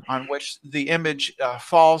retina on which the image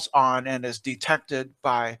falls on and is detected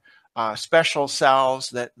by special cells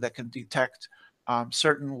that can detect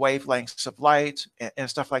certain wavelengths of light and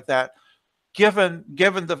stuff like that. Given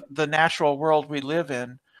the natural world we live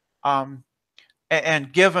in,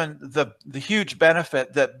 and given the huge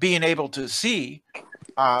benefit that being able to see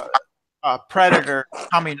a predator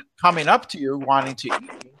coming up to you wanting to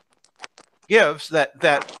eat you gives,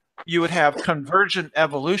 that you would have convergent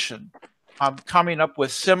evolution coming up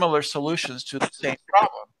with similar solutions to the same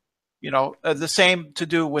problem. The same to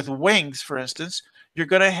do with wings, for instance. You're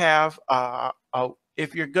going to have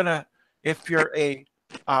if you're a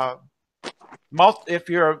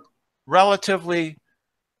relatively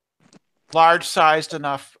large-sized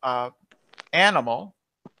enough animal,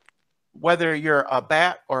 whether you're a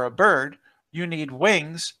bat or a bird, you need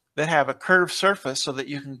wings that have a curved surface so that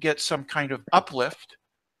you can get some kind of uplift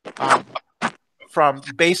from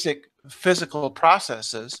basic physical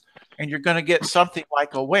processes, and you're going to get something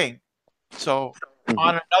like a wing. So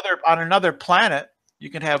on another planet, you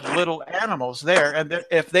can have little animals there, and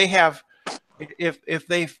if they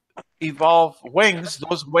evolve wings,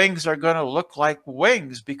 those wings are going to look like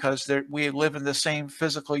wings because we live in the same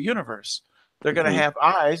physical universe. They're going to have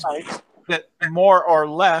eyes that more or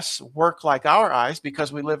less work like our eyes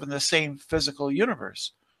because we live in the same physical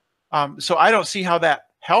universe. So I don't see how that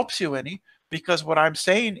helps you any, because what I'm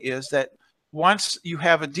saying is that once you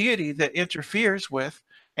have a deity that interferes with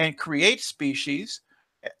and creates species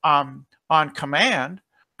on command,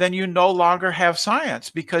 then you no longer have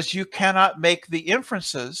science, because you cannot make the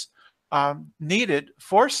inferences needed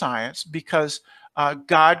for science, because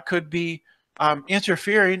God could be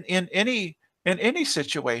interfering in any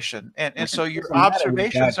situation, and so your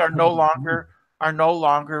observations are no longer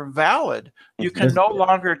valid. You can no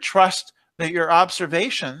longer trust that your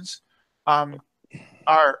observations are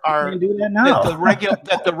that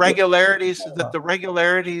the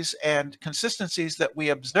regularities and consistencies that we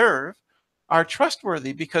observe are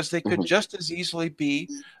trustworthy, because they could just as easily be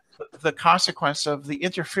the consequence of the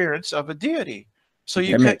interference of a deity. So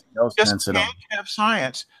you just can't have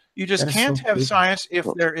science. You just can't have science if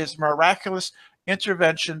there is miraculous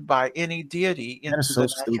intervention by any deity into the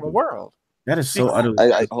natural world. That is so utterly.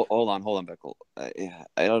 Hold on, VekL.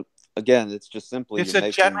 I don't. Again, it's just simply. It's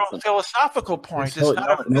a general philosophical point. It's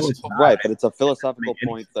not a physical point. Right, but it's a philosophical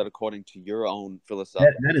point that, according to your own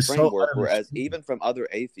philosophical framework, whereas even from other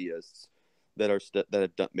atheists, that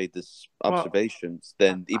have made this observations,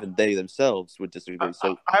 then even they themselves would disagree.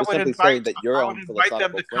 So I we're would simply invite, saying that your I own would invite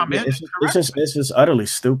them philosophical to come framework. in and correct me. It's just utterly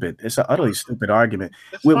stupid. It's an utterly stupid argument.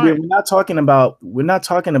 That's We're fine. not talking about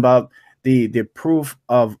the proof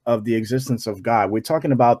of the existence of God. We're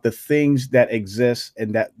talking about the things that exist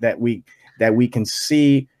and that we can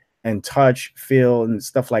see and touch, feel, and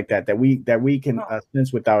stuff like that we can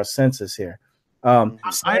sense with our senses here. I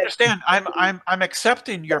understand. I'm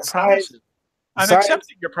accepting your premises. I'm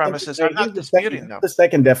accepting your premises. I'm not disputing them. The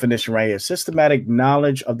second definition right here: systematic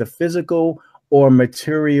knowledge of the physical or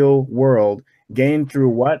material world gained through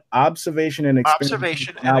what? Observation and experience.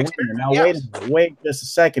 Observation and experience. Wait just a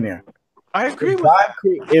second here. I agree with that.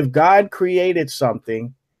 If God created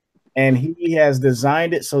something and he has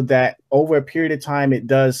designed it so that over a period of time it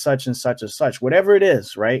does such and such and such, whatever it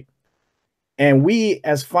is, right? And we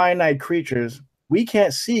as finite creatures, we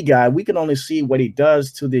can't see God. We can only see what he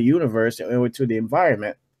does to the universe or to the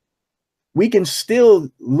environment. We can still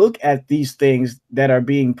look at these things that are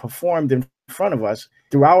being performed in front of us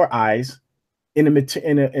through our eyes in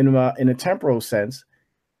a temporal sense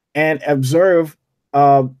and observe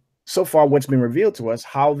so far what's been revealed to us,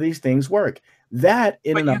 how these things work. That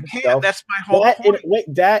in and of itself, that's my whole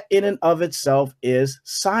point. That in and of itself is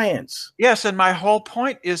science. Yes, and my whole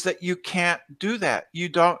point is that you can't do that.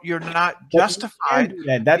 You're not justified.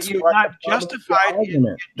 That's you're not justified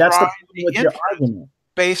in that's the drawing with your argument.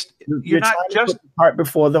 You're not just put the cart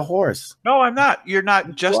before the horse. No, I'm not. You're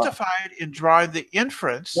not justified in drawing the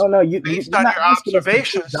inference. Based on your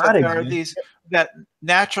observations that there are that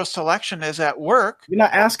natural selection is at work. You're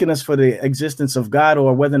not asking us for the existence of God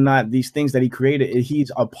or whether or not these things that he created, he's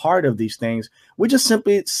a part of these things. We're just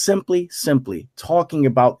simply talking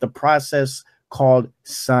about the process called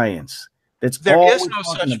science. There is no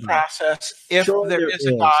such process if there is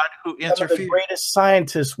a God who interferes. Some of the greatest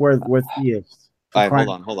scientists were theists. All right,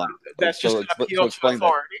 hold on. That's just an appeal to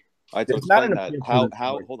authority. To explain that,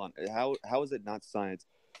 how is it not science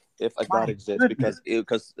if a God exists?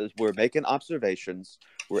 Because we're making observations,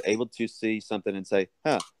 we're able to see something and say,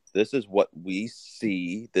 this is what we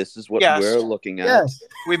see. This is what we're looking at. Yes.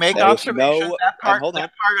 We make observations.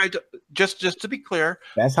 Just to be clear,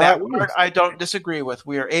 that's how that part I don't disagree with.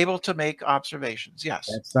 We are able to make observations. Yes,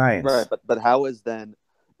 that's science. Right, but how is then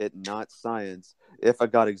it not science if a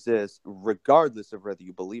God exists, regardless of whether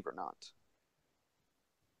you believe or not?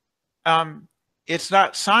 It's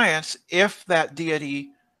not science if that deity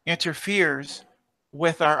interferes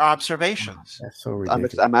with our observations. That's so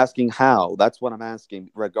ridiculous. I'm asking how. That's what I'm asking,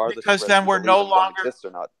 regardless. Because then we're no longer exists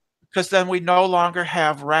or not. Because then we no longer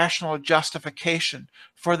have rational justification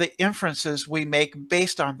for the inferences we make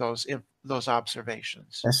based on those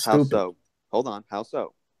observations. That's stupid. How so? Hold on. How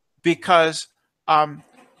so? Because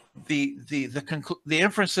the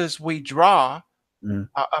inferences we draw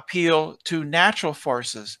appeal to natural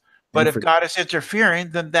forces. But if God is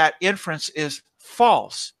interfering, then that inference is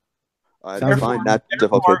false. Define that.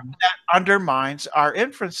 Therefore, that undermines our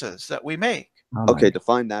inferences that we make. Okay,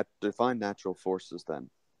 define natural forces then.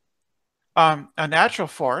 A natural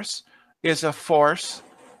force is a force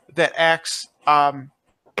that acts,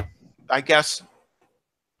 I guess,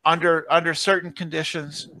 under certain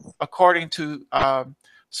conditions, according to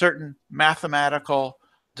certain mathematical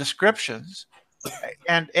descriptions,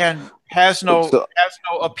 and has no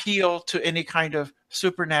appeal to any kind of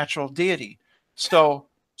supernatural deity. So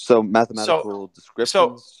mathematical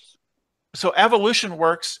descriptions. So evolution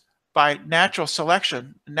works by natural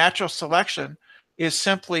selection. Natural selection is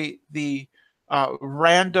simply the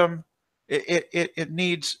random. It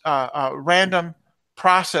needs random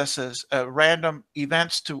processes, random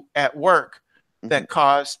events at work that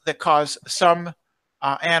cause some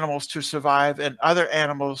animals to survive and other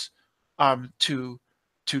animals to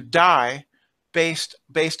die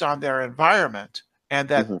based on their environment, and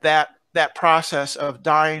that process of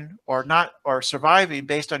dying or not or surviving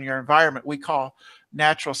based on your environment we call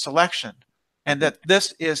natural selection, and that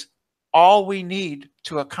this is all we need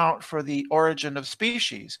to account for the origin of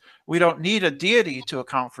species. We don't need a deity to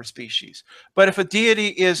account for species. But if a deity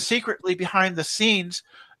is secretly behind the scenes,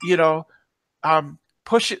 fudging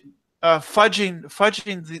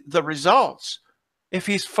the results, if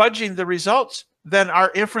he's fudging the results, then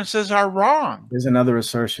our inferences are wrong. There's another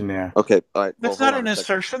assertion there. Okay, all right. That's not an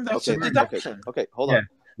assertion. That's a deduction. Okay, hold on.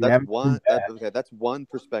 That's one. That's one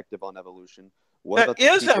perspective on evolution. That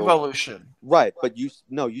is evolution, right? But you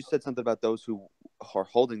said something about those who are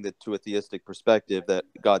holding it to a theistic perspective that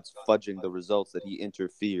God's fudging the results, that He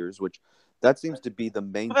interferes, which that seems to be the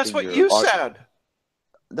main. Well, that's thing what you said.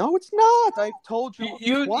 No, it's not. I've told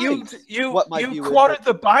you twice what my you view quoted is.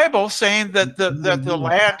 the Bible saying that the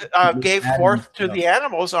land gave forth to the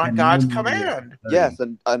animals on God's command. Yes,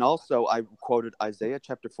 and also I quoted Isaiah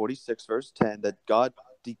chapter 46, verse 10, that God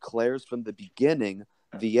declares from the beginning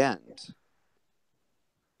the end.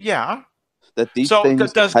 Yeah. That these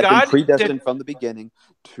things have been predestined from the beginning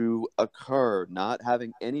to occur, not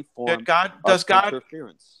having any form of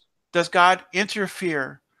interference. Does God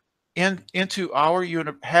interfere into our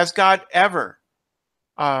universe? Has God ever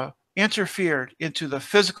interfered into the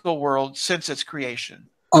physical world since its creation?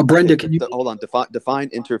 Brenda, can you hold on? Define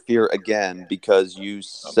interfere again, because you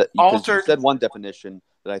said one definition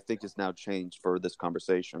that I think is now changed for this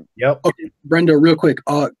conversation. Yep. Okay, Brenda, real quick.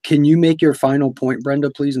 Can you make your final point,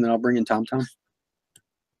 Brenda, please, and then I'll bring in Tom.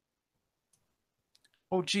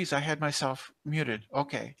 Oh, geez, I had myself muted.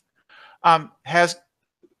 Okay. I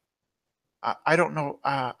don't know.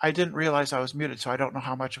 I didn't realize I was muted, so I don't know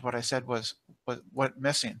how much of what I said was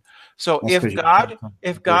missing. So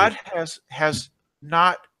if God has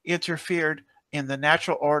not interfered in the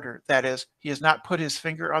natural order, that is, he has not put his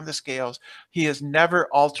finger on the scales, he has never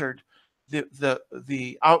altered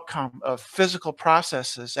the outcome of physical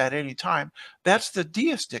processes at any time, that's the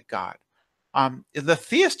deistic God. The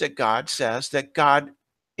theistic God says that God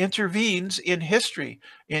intervenes in history,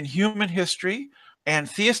 in human history, and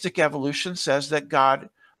theistic evolution says that God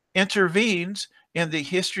intervenes in the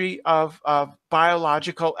history of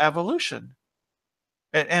biological evolution.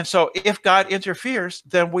 And so if God interferes,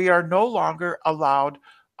 then we are no longer allowed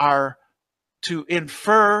to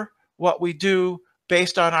infer what we do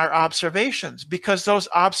based on our observations, because those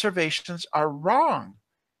observations are wrong.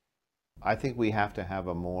 I think we have to have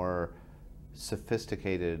a more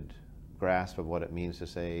sophisticated grasp of what it means to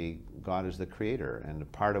say God is the creator.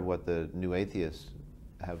 And part of what the new atheists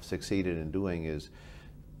have succeeded in doing is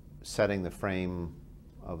setting the frame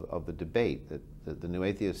of the debate. That the new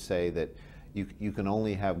atheists say that you can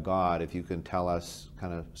only have God if you can tell us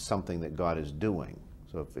kind of something that God is doing.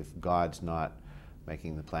 So if God's not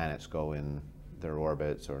making the planets go in their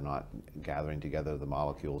orbits, or not gathering together the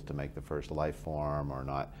molecules to make the first life form, or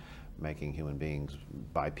not making human beings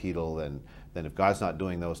bipedal, then if God's not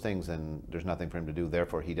doing those things, then there's nothing for him to do.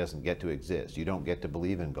 Therefore, he doesn't get to exist. You don't get to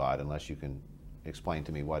believe in God unless you can explain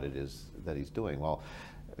to me what it is that he's doing. Well,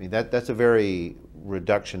 I mean, that's a very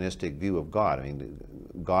reductionistic view of God. I mean,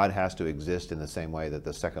 God has to exist in the same way that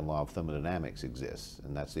the second law of thermodynamics exists,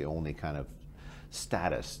 and that's the only kind of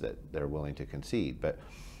status that they're willing to concede. But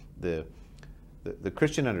the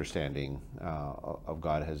Christian understanding of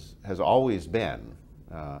God has always been,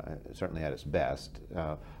 certainly at its best,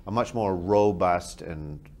 a much more robust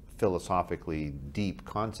and philosophically deep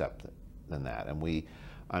concept than that. And we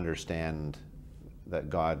understand that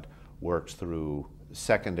God works through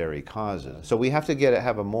secondary causes. So we have to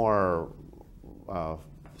have a more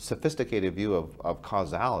sophisticated view of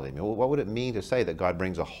causality. I mean, what would it mean to say that God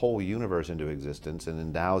brings a whole universe into existence and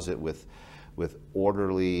endows it with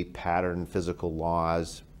orderly pattern physical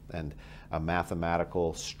laws and a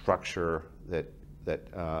mathematical structure that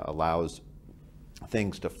allows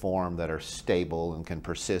things to form that are stable and can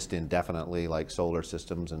persist indefinitely, like solar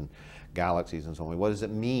systems and galaxies and so on? What does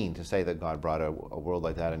it mean to say that God brought a world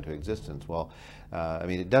like that into existence? Well, I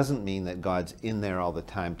mean, it doesn't mean that God's in there all the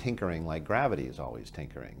time tinkering like gravity is always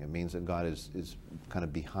tinkering. It means that God is kind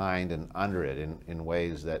of behind and under it in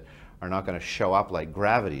ways that are not going to show up like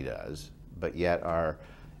gravity does, but yet are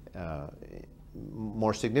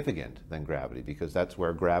more significant than gravity, because that's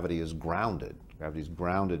where gravity is grounded. Gravity is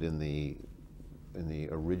grounded in the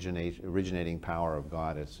originating power of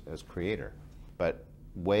God as creator. But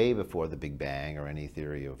way before the Big Bang or any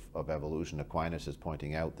theory of evolution, Aquinas is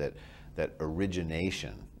pointing out that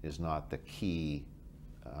origination is not the key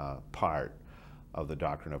part of the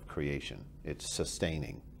doctrine of creation. It's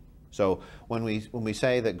sustaining. So when we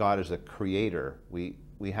say that God is a creator, we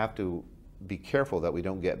have to be careful that we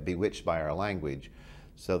don't get bewitched by our language,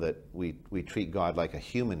 so that we treat God like a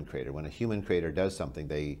human creator. When a human creator does something,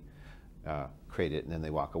 they create it and then they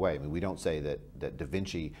walk away. I mean, we don't say that Da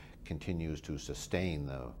Vinci continues to sustain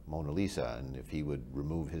the Mona Lisa, and if he would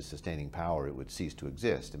remove his sustaining power, it would cease to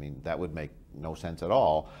exist. I mean, that would make no sense at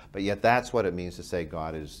all, but yet that's what it means to say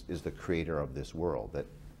God is the creator of this world, that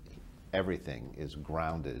everything is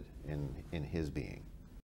grounded in his being.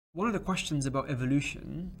 One of the questions about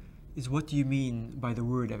evolution is, what do you mean by the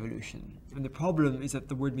word evolution? And the problem is that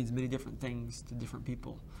the word means many different things to different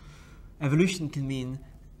people. Evolution can mean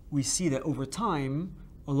we see that over time,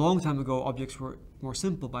 a long time ago, objects were more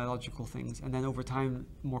simple biological things, and then over time,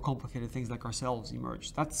 more complicated things like ourselves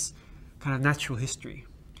emerged. That's kind of natural history.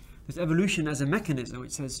 There's evolution as a mechanism,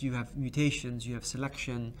 which says you have mutations, you have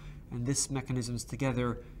selection, and these mechanisms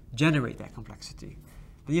together generate that complexity.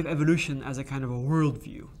 Then you have evolution as a kind of a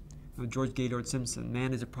worldview. George Gaylord Simpson,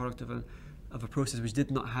 man is a product of a process which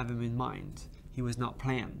did not have him in mind. He was not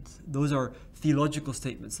planned. Those are theological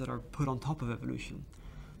statements that are put on top of evolution.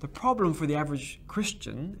 The problem for the average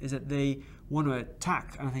Christian is that they want to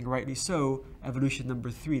attack, and I think rightly so, evolution number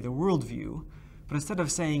 3, the worldview. But instead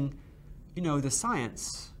of saying, you know, the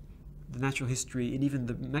science, the natural history, and even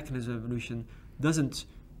the mechanism of evolution doesn't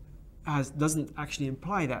actually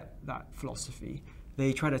imply that philosophy,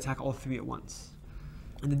 they try to attack all 3 at once.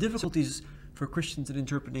 And the difficulties for Christians in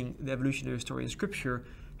interpreting the evolutionary story in Scripture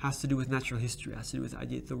has to do with natural history, has to do with the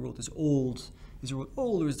idea that the world is old. Is the world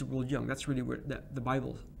old or is the world young? That's really where the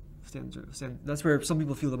Bible stands. That's where some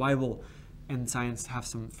people feel the Bible and science have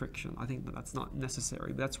some friction. I think that's not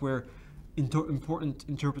necessary, but that's where important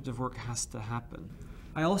interpretive work has to happen.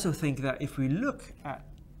 I also think that if we look at,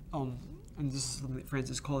 and this is something that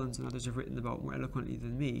Francis Collins and others have written about more eloquently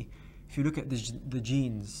than me, if you look at the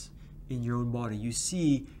genes in your own body, you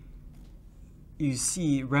see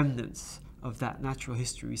remnants of that natural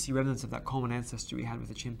history. You see remnants of that common ancestor we had with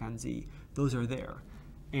the chimpanzee. Those are there.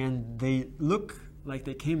 And they look like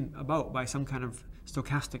they came about by some kind of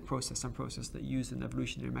stochastic process, some process that used an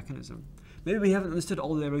evolutionary mechanism. Maybe we haven't understood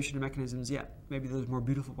all the evolutionary mechanisms yet. Maybe there's more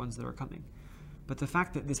beautiful ones that are coming. But the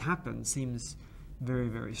fact that this happened seems very,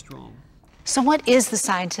 very strong. So what is the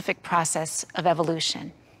scientific process of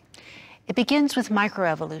evolution? It begins with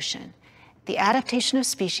microevolution, the adaptation of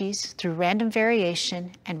species through random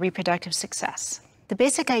variation and reproductive success. The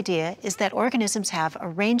basic idea is that organisms have a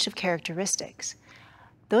range of characteristics.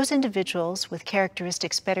 Those individuals with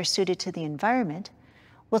characteristics better suited to the environment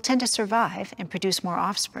will tend to survive and produce more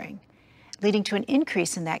offspring, leading to an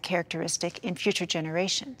increase in that characteristic in future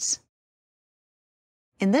generations.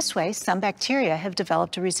 In this way, some bacteria have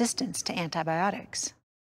developed a resistance to antibiotics.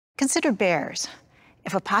 Consider bears.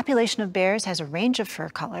 If a population of bears has a range of fur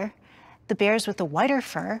color, the bears with the whiter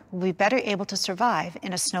fur will be better able to survive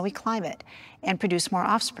in a snowy climate and produce more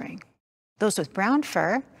offspring. Those with brown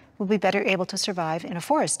fur will be better able to survive in a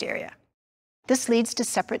forest area. This leads to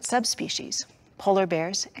separate subspecies, polar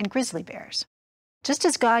bears and grizzly bears. Just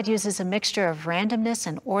as God uses a mixture of randomness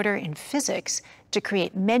and order in physics to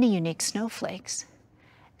create many unique snowflakes,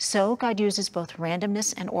 so God uses both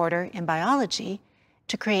randomness and order in biology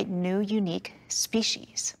to create new unique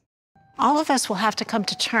species. All of us will have to come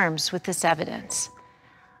to terms with this evidence.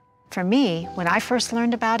 For me, when I first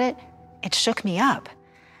learned about it, it shook me up.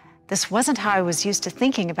 This wasn't how I was used to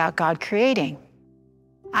thinking about God creating.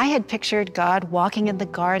 I had pictured God walking in the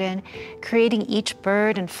garden, creating each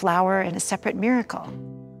bird and flower in a separate miracle.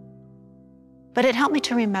 But it helped me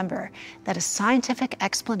to remember that a scientific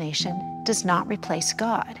explanation does not replace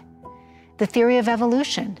God. The theory of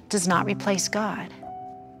evolution does not replace God.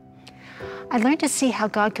 I learned to see how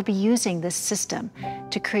God could be using this system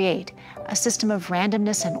to create a system of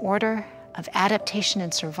randomness and order, of adaptation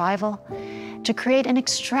and survival, to create an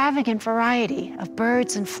extravagant variety of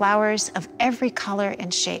birds and flowers of every color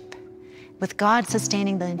and shape, with God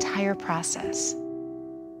sustaining the entire process.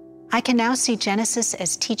 I can now see Genesis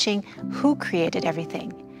as teaching who created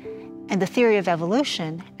everything, and the theory of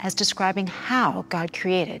evolution as describing how God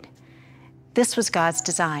created. This was God's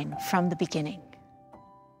design from the beginning.